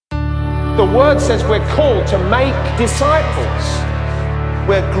The word says we're called to make disciples.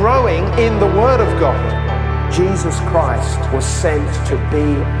 We're growing in the word of God. Jesus Christ was sent to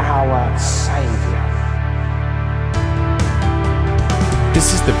be our Savior.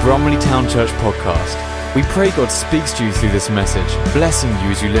 This is the Bromley Town Church podcast. We pray God speaks to you through this message, blessing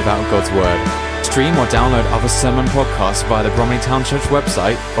you as you live out God's word. Stream or download other sermon podcasts via the Bromley Town Church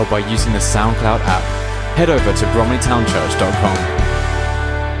website or by using the SoundCloud app. Head over to bromleytownchurch.com.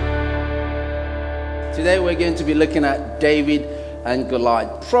 Today we're going to be looking at David and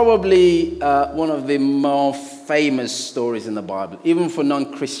Goliath. Probably one of the more famous stories in the Bible, even for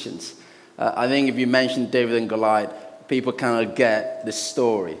non-Christians. I think if you mention David and Goliath, people kind of get the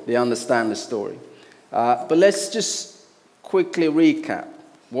story. They understand the story. But let's just quickly recap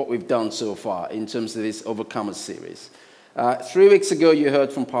what we've done so far in terms of this Overcomers series. 3 weeks ago, you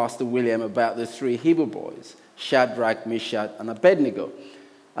heard from Pastor William about the three Hebrew boys, Shadrach, Meshach, and Abednego.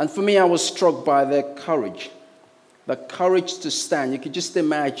 And for me, I was struck by their courage. The courage to stand. You could just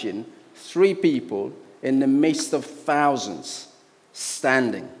imagine three people in the midst of thousands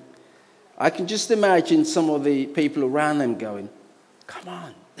standing. I can just imagine some of the people around them going, come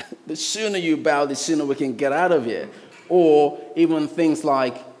on, the sooner you bow, the sooner we can get out of here. Or even things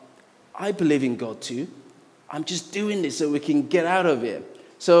like, I believe in God too. I'm just doing this so we can get out of here.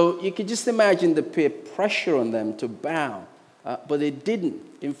 So you could just imagine the peer pressure on them to bow. But they didn't.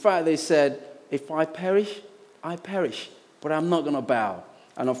 In fact, they said, if I perish, I perish. But I'm not going to bow.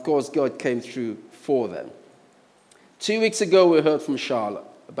 And of course, God came through for them. 2 weeks ago, we heard from Charlotte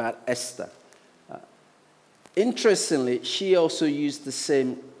about Esther. Interestingly, she also used the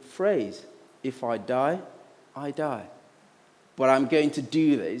same phrase. If I die, I die. But I'm going to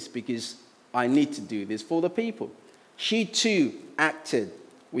do this because I need to do this for the people. She too acted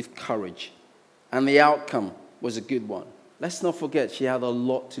with courage. And the outcome was a good one. Let's not forget she had a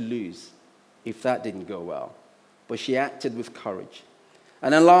lot to lose if that didn't go well. But she acted with courage.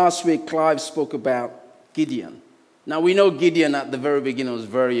 And then last week, Clive spoke about Gideon. Now, we know Gideon at the very beginning was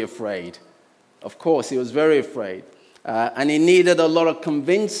very afraid. Of course, he was very afraid. And he needed a lot of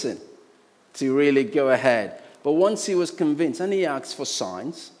convincing to really go ahead. But once he was convinced, and he asked for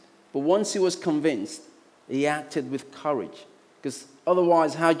signs, but once he was convinced, he acted with courage. Because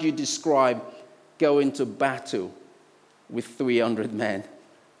otherwise, how do you describe going to battle with 300 men?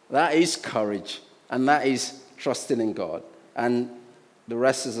 That is courage, and that is trusting in God. And the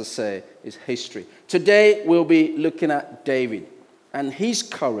rest, as I say, is history. Today, we'll be looking at David and his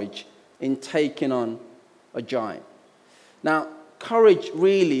courage in taking on a giant. Now, courage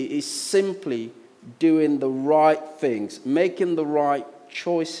really is simply doing the right things, making the right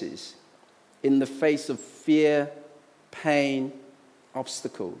choices in the face of fear, pain,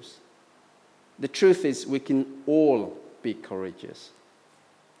 obstacles. The truth is, we can all be courageous.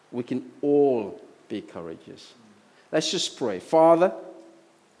 We can all be courageous. Let's just pray. Father,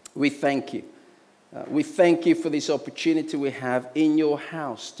 we thank you. We thank you for this opportunity we have in your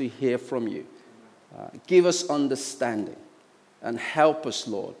house to hear from you. Give us understanding and help us,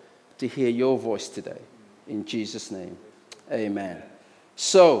 Lord, to hear your voice today. In Jesus' name, amen.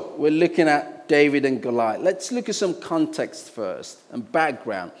 So, we're looking at David and Goliath. Let's look at some context first and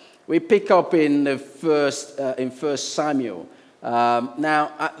background. We pick up in the First Samuel.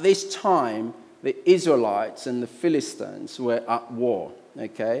 Now, at this time, the Israelites and the Philistines were at war,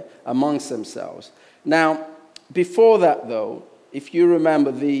 okay, amongst themselves. Now, before that, though, if you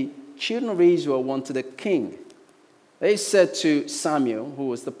remember, the children of Israel wanted a king. They said to Samuel, who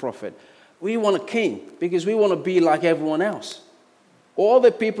was the prophet, we want a king because we want to be like everyone else. All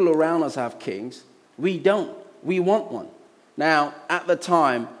the people around us have kings. We don't. We want one. Now, at the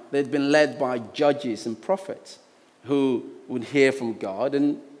time, they'd been led by judges and prophets who would hear from God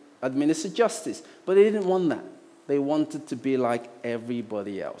and administer justice. But they didn't want that. They wanted to be like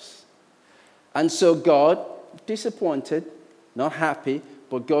everybody else. And so God, disappointed, not happy,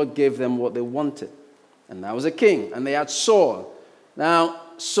 but God gave them what they wanted. And that was a king. And they had Saul. Now,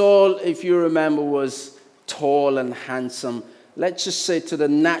 Saul, if you remember, was tall and handsome. Let's just say to the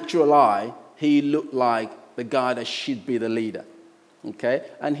natural eye, he looked like the guy that should be the leader. Okay?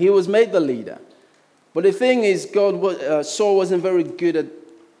 And he was made the leader. But the thing is, Saul wasn't very good at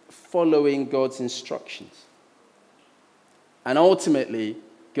following God's instructions. And ultimately,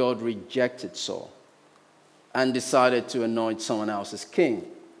 God rejected Saul and decided to anoint someone else as king.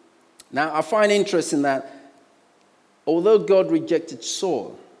 Now, I find interesting that although God rejected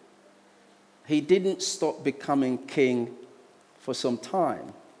Saul, he didn't stop becoming king for some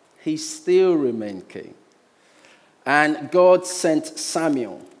time. He still remained king. And God sent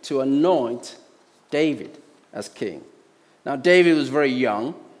Samuel to anoint David as king. Now, David was very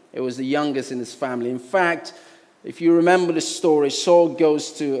young. He was the youngest in his family. In fact, if you remember the story, Saul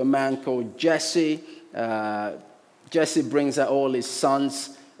goes to a man called Jesse. Jesse brings out all his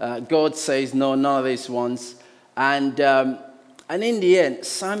sons. God says, no, none of these ones. And in the end,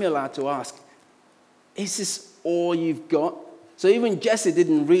 Samuel had to ask, is this all you've got? So even Jesse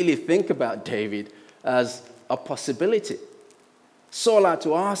didn't really think about David as a possibility. Saul had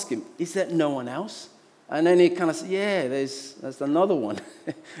to ask him, is there no one else? And then he kind of said, yeah, there's another one.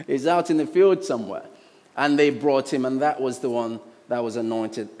 He's out in the field somewhere. And they brought him, and that was the one that was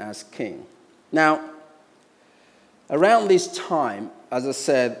anointed as king. Now, around this time, as I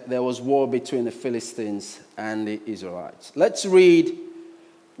said, there was war between the Philistines and the Israelites. Let's read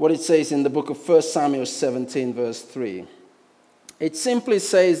what it says in the book of 1 Samuel 17, verse 3. It simply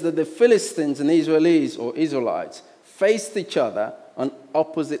says that the Philistines and Israelis, or Israelites, faced each other on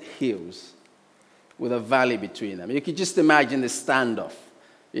opposite hills with a valley between them. You could just imagine the standoff.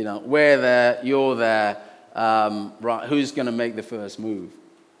 You know, we're there, you're there, right, who's going to make the first move?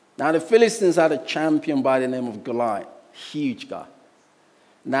 Now, the Philistines had a champion by the name of Goliath, huge guy.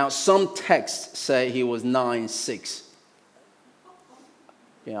 Now, some texts say he was 9'6".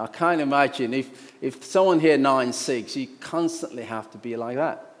 You know, I can't imagine if someone here 9'6", you constantly have to be like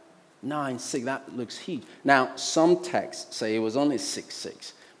that. 9'6", that looks huge. Now, some texts say he was only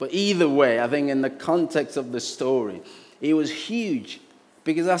 6'6". But either way, I think in the context of the story, he was huge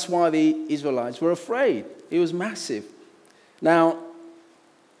because that's why the Israelites were afraid. He was massive. Now,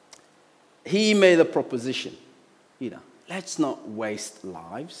 he made a proposition, you know, let's not waste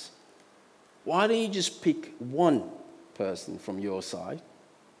lives. Why don't you just pick one person from your side?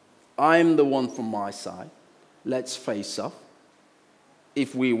 I'm the one from my side. Let's face off.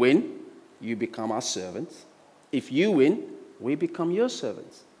 If we win, you become our servants. If you win, we become your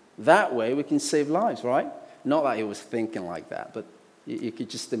servants. That way we can save lives, right? Not that he was thinking like that, but you could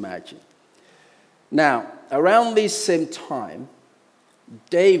just imagine. Now, around this same time,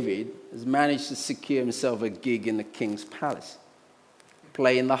 David has managed to secure himself a gig in the king's palace,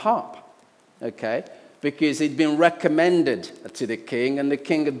 playing the harp, okay? Because he'd been recommended to the king, and the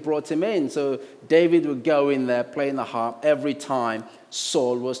king had brought him in. So David would go in there playing the harp every time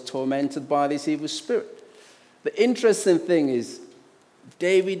Saul was tormented by this evil spirit. The interesting thing is,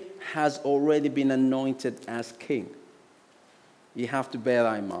 David has already been anointed as king. You have to bear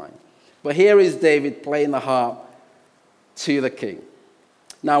that in mind. But here is David playing the harp to the king.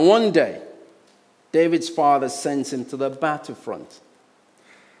 Now, one day, David's father sends him to the battlefront.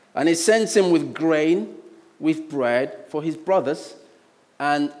 And he sends him with grain, with bread for his brothers,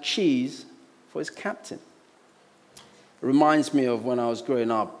 and cheese for his captain. It reminds me of when I was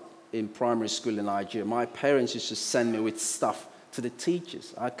growing up in primary school in Nigeria. My parents used to send me with stuff to the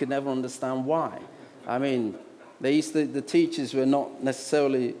teachers. I could never understand why. I mean, the teachers were not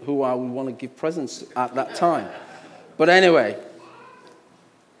necessarily who I would want to give presents to at that time. But anyway,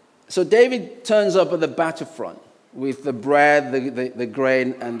 so David turns up at the battlefront with the bread, the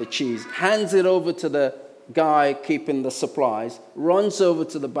grain, and the cheese, hands it over to the guy keeping the supplies, runs over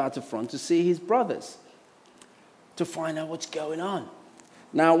to the battlefront to see his brothers, to find out what's going on.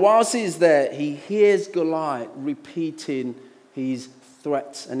 Now, whilst he's there, he hears Goliath repeating his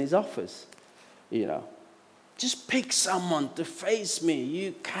threats and his offers. You know, just pick someone to face me,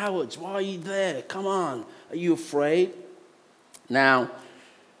 you cowards. Why are you there? Come on. Are you afraid? Now,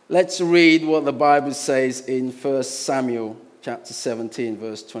 let's read what the Bible says in 1 Samuel chapter 17,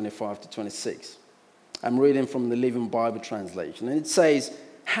 verse 25 to 26. I'm reading from the Living Bible translation. And it says,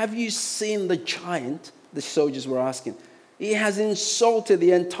 have you seen the giant? The soldiers were asking. He has insulted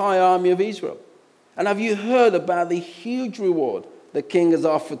the entire army of Israel. And have you heard about the huge reward the king has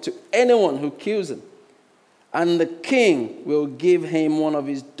offered to anyone who kills him? And the king will give him one of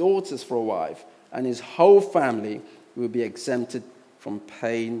his daughters for a wife, and his whole family will be exempted from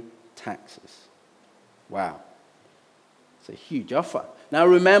paying taxes. Wow. It's a huge offer. Now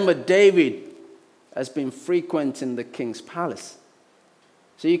remember, David has been frequenting the king's palace.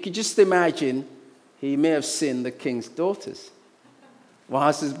 So you could just imagine he may have seen the king's daughters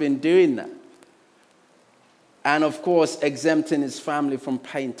whilst he's been doing that. And of course, exempting his family from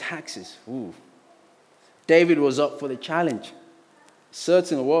paying taxes. Ooh. David was up for the challenge.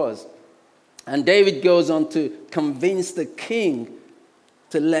 Certainly was. And David goes on to convince the king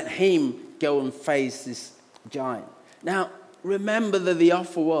to let him go and face this giant. Now, remember that the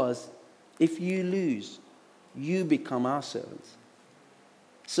offer was, if you lose, you become our servants.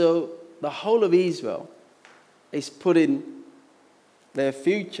 So the whole of Israel is putting their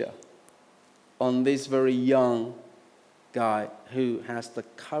future on this very young guy who has the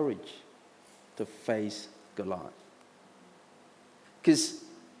courage to face Goliath. Because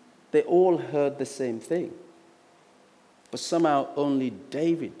They all heard the same thing. But somehow only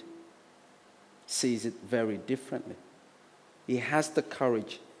David sees it very differently. He has the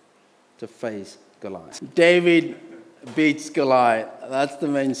courage to face Goliath. David beats Goliath. That's the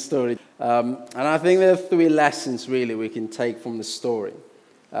main story. And I think there are 3 lessons really we can take from the story.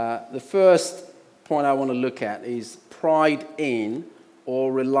 The first point I want to look at is pride in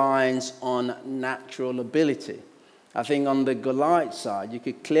or reliance on natural ability. I think on the Goliath side, you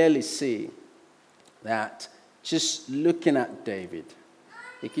could clearly see that just looking at David,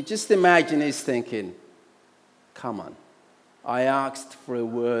 you could just imagine he's thinking, come on, I asked for a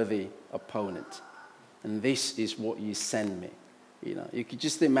worthy opponent, and this is what you send me. You know, you could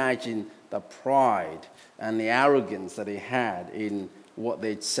just imagine the pride and the arrogance that he had in what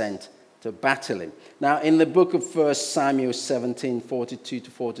they'd sent to battle him. Now, in the book of 1 Samuel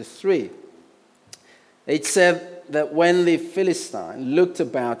 17:42-43, it said that when the Philistine looked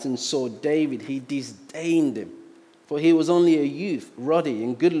about and saw David, he disdained him, for he was only a youth, ruddy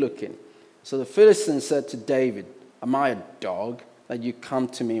and good-looking. So the Philistine said to David, am I a dog that you come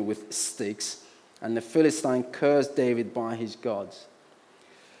to me with sticks? And the Philistine cursed David by his gods.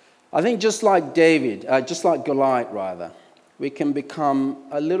 I think just like Goliath, we can become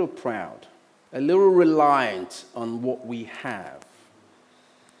a little proud, a little reliant on what we have.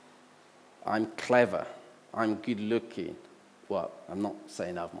 I'm clever, I'm good looking. Well, I'm not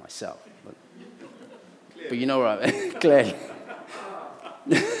saying that of myself, but you know what I mean, clearly.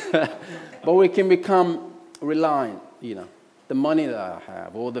 But we can become reliant, you know, the money that I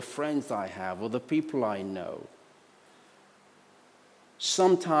have, or the friends I have, or the people I know.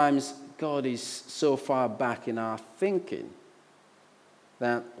 Sometimes God is so far back in our thinking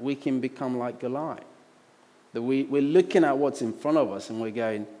that we can become like Goliath. That we're looking at what's in front of us and we're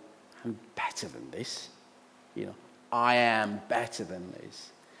going, I'm better than this. You know, I am better than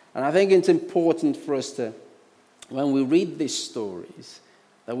this. And I think it's important for us to, when we read these stories,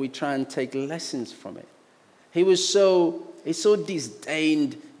 that we try and take lessons from it. He so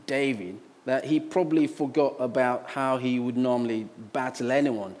disdained David that he probably forgot about how he would normally battle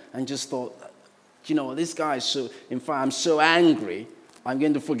anyone and just thought, you know, this guy is so, in fact, I'm so angry, I'm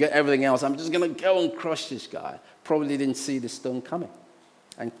going to forget everything else. I'm just going to go and crush this guy. Probably didn't see the stone coming.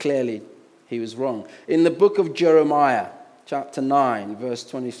 And clearly, he was wrong. In the book of Jeremiah, chapter 9, verse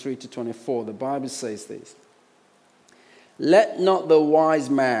 23-24, the Bible says this. Let not the wise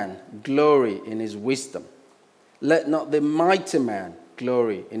man glory in his wisdom. Let not the mighty man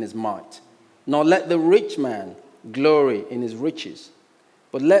glory in his might. Nor let the rich man glory in his riches.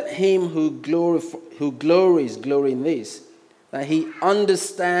 But let him who glories glory in this, that he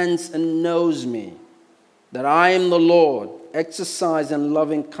understands and knows me, that I am the Lord, exercising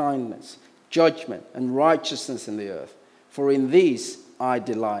loving kindness, judgment, and righteousness in the earth. For in these I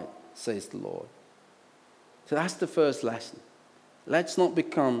delight, says the Lord. So that's the first lesson. Let's not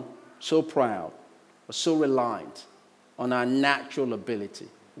become so proud or so reliant on our natural ability,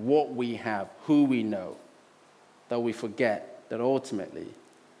 what we have, who we know, that we forget that ultimately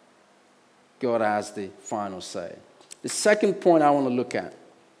God has the final say. The second point I want to look at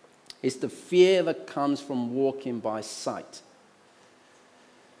is the fear that comes from walking by sight.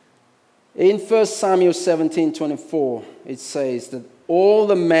 In 1 Samuel 17:24, it says that all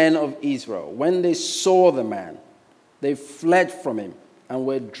the men of Israel, when they saw the man, they fled from him and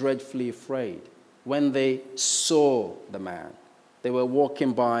were dreadfully afraid. When they saw the man, they were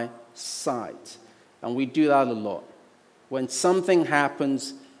walking by sight. And we do that a lot. When something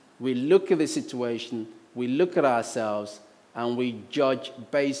happens, we look at the situation, we look at ourselves, and we judge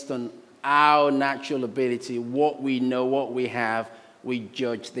based on our natural ability, what we know, what we have, we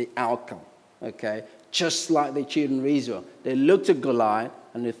judge the outcome. Okay? Just like the children of Israel. They looked at Goliath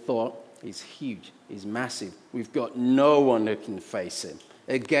and they thought, he's huge, he's massive. We've got no one who can face him.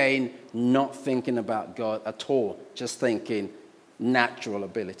 Again, not thinking about God at all, just thinking natural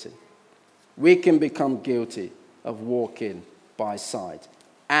ability. We can become guilty of walking by sight.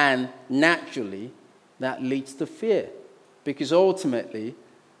 And naturally, that leads to fear. Because ultimately,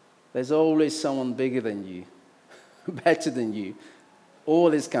 there's always someone bigger than you, better than you, all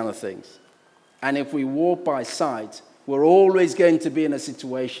these kind of things. And if we walk by sight, we're always going to be in a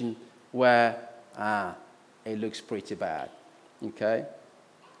situation where, it looks pretty bad. Okay?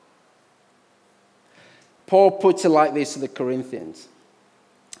 Paul puts it like this to the Corinthians.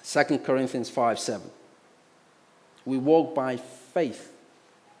 2 Corinthians 5:7. We walk by faith,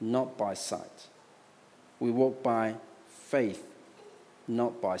 not by sight. We walk by faith,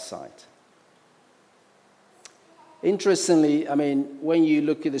 not by sight. Interestingly, when you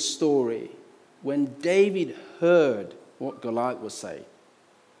look at the story, when David heard what Goliath was saying,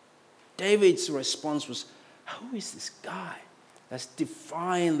 David's response was, who is this guy that's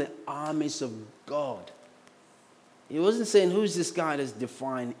defying the armies of God? He wasn't saying, who's this guy that's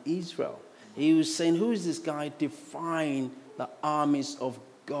defying Israel? He was saying, who is this guy defying the armies of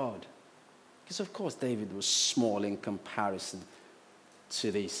God? Because, of course, David was small in comparison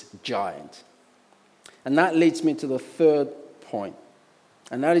to this giant. And that leads me to the third point.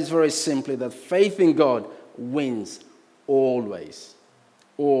 And that is very simply that faith in God wins always.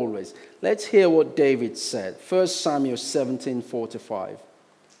 Always. Let's hear what David said. 1 Samuel 17:4-5.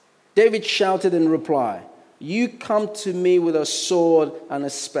 David shouted in reply, "You come to me with a sword and a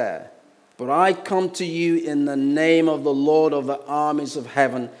spear, but I come to you in the name of the Lord of the armies of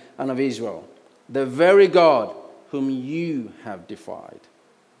heaven and of Israel, the very God whom you have defied."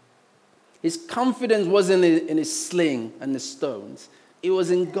 His confidence wasn't in his sling and the stones. It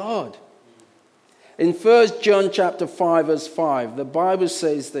was in God. In 1 John chapter 5, verse 5, the Bible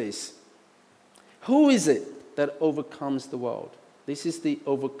says this: "Who is it that overcomes the world?" This is the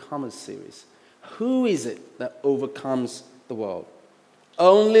Overcomers series. Who is it that overcomes the world?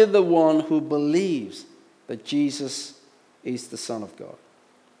 Only the one who believes that Jesus is the Son of God.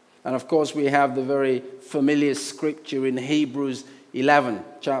 And of course, we have the very familiar scripture in Hebrews 11,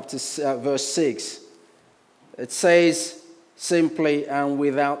 verse 6. It says simply, "And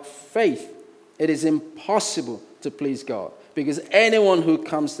without faith, it is impossible to please God, because anyone who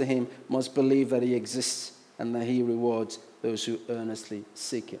comes to him must believe that he exists and that he rewards those who earnestly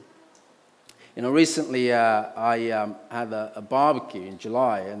seek him." You know, recently I had a barbecue in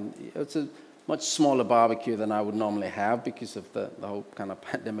July, and it's a much smaller barbecue than I would normally have because of the whole kind of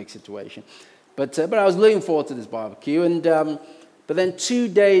pandemic situation. But I was looking forward to this barbecue, and but then 2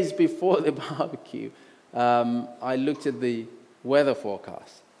 days before the barbecue, I looked at the weather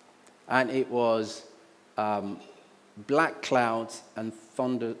forecast, and it was black clouds and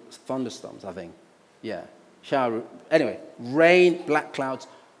thunderstorms, I think. Yeah, anyway, rain, black clouds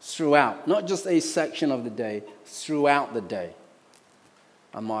throughout, not just a section of the day, throughout the day.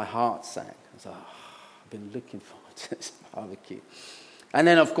 And my heart sank. I was like, I've been looking forward to this barbecue. And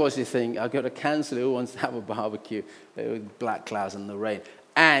then, of course, you think, I've got to cancel it. Who wants to have a barbecue with black clouds and the rain?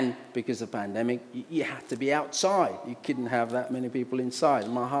 And because of the pandemic, you had to be outside. You couldn't have that many people inside.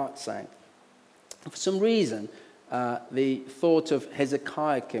 My heart sank. For some reason, the thought of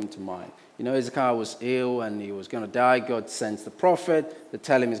Hezekiah came to mind. You know, Hezekiah was ill and he was going to die. God sends the prophet to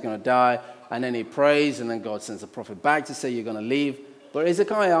tell him he's going to die. And then he prays, and then God sends the prophet back to say, you're going to leave. But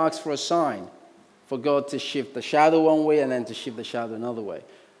Hezekiah asked for a sign, for God to shift the shadow one way and then to shift the shadow another way.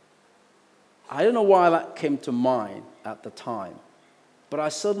 I don't know why that came to mind at the time. But I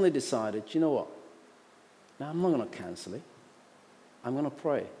suddenly decided, you know what? Now, I'm not going to cancel it. I'm going to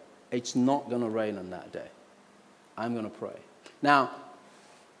pray. It's not going to rain on that day. I'm going to pray. Now,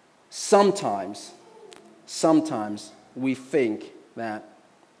 sometimes we think that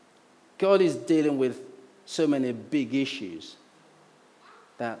God is dealing with so many big issues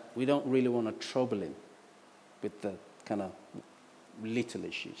that we don't really want to trouble him with the kind of little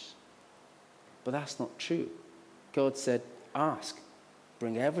issues. But that's not true. God said, ask,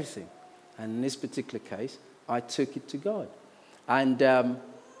 bring everything. And in this particular case, I took it to God. And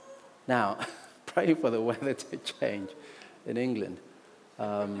now, pray for the weather to change in England.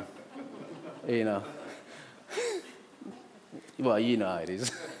 You know. Well, you know how it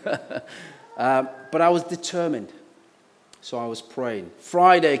is. But I was determined. So I was praying.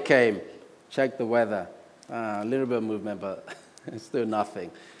 Friday came, checked the weather. A little bit of movement, but still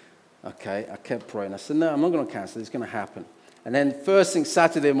nothing. Okay, I kept praying. I said, no, I'm not going to cancel. It's going to happen. And then first thing,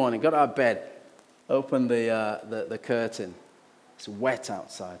 Saturday morning, got out of bed, opened the curtain. It's wet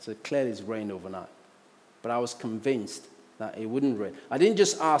outside, so clearly it's rained overnight. But I was convinced that it wouldn't rain. I didn't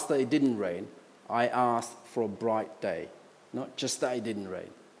just ask that it didn't rain. I asked for a bright day, not just that it didn't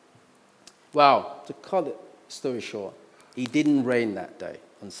rain. Well, to cut the story short, it didn't rain that day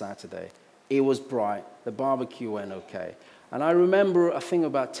on Saturday. It was bright. The barbecue went okay. And I remember, I think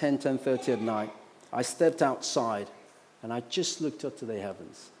about 10:30 at night, I stepped outside and I just looked up to the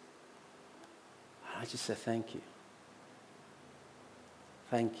heavens. And I just said, thank you.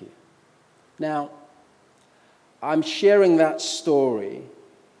 Thank you. Now, I'm sharing that story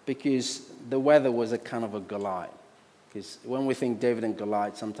because the weather was a kind of a Goliath. Because when we think David and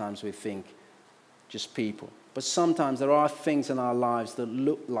Goliath, sometimes we think just people. But sometimes there are things in our lives that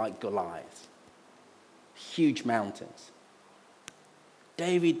look like Goliath. Huge mountains.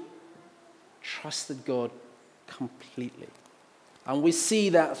 David trusted God completely. And we see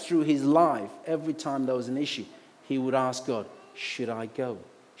that through his life. Every time there was an issue, he would ask God, should I go?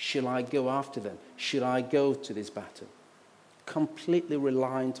 Should I go after them? Should I go to this battle? completely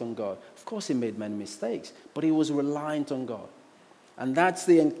reliant on God. Of course, he made many mistakes, but he was reliant on God. And that's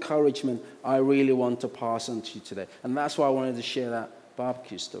the encouragement I really want to pass on to you today. And that's why I wanted to share that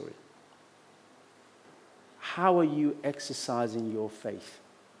barbecue story. How are you exercising your faith?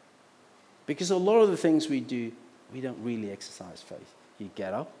 Because a lot of the things we do, we don't really exercise faith. You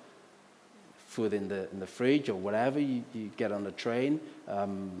get up, food in the fridge or whatever, you get on the train,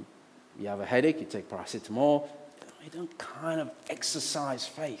 you have a headache, you take paracetamol. You don't kind of exercise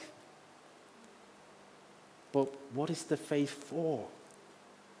faith. But what is the faith for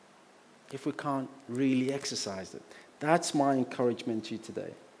if we can't really exercise it? That's my encouragement to you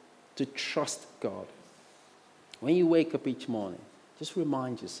today, to trust God. When you wake up each morning, just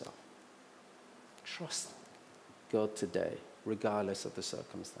remind yourself, trust God today, regardless of the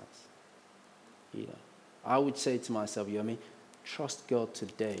circumstance. I would say to myself, trust God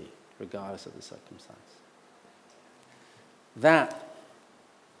today, regardless of the circumstance. That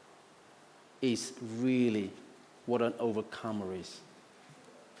is really what an overcomer is.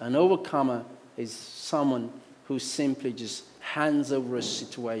 An overcomer is someone who simply just hands over a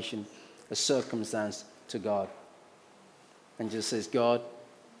situation, a circumstance to God, and just says, God,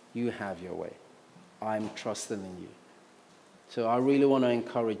 you have your way. I'm trusting in you. So I really want to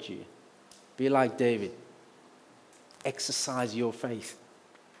encourage you. Be like David. Exercise your faith.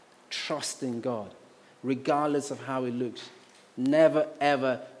 Trust in God, regardless of how it looks. Never,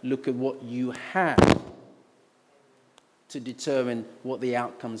 ever look at what you have to determine what the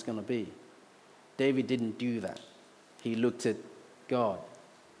outcome is going to be. David didn't do that. He looked at God.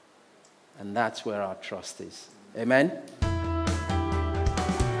 And that's where our trust is. Amen?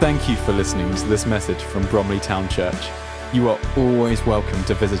 Thank you for listening to this message from Bromley Town Church. You are always welcome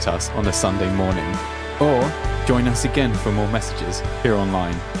to visit us on a Sunday morning, or join us again for more messages here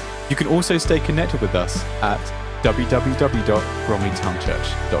online. You can also stay connected with us at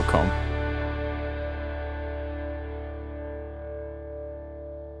www.bromleytownchurch.com.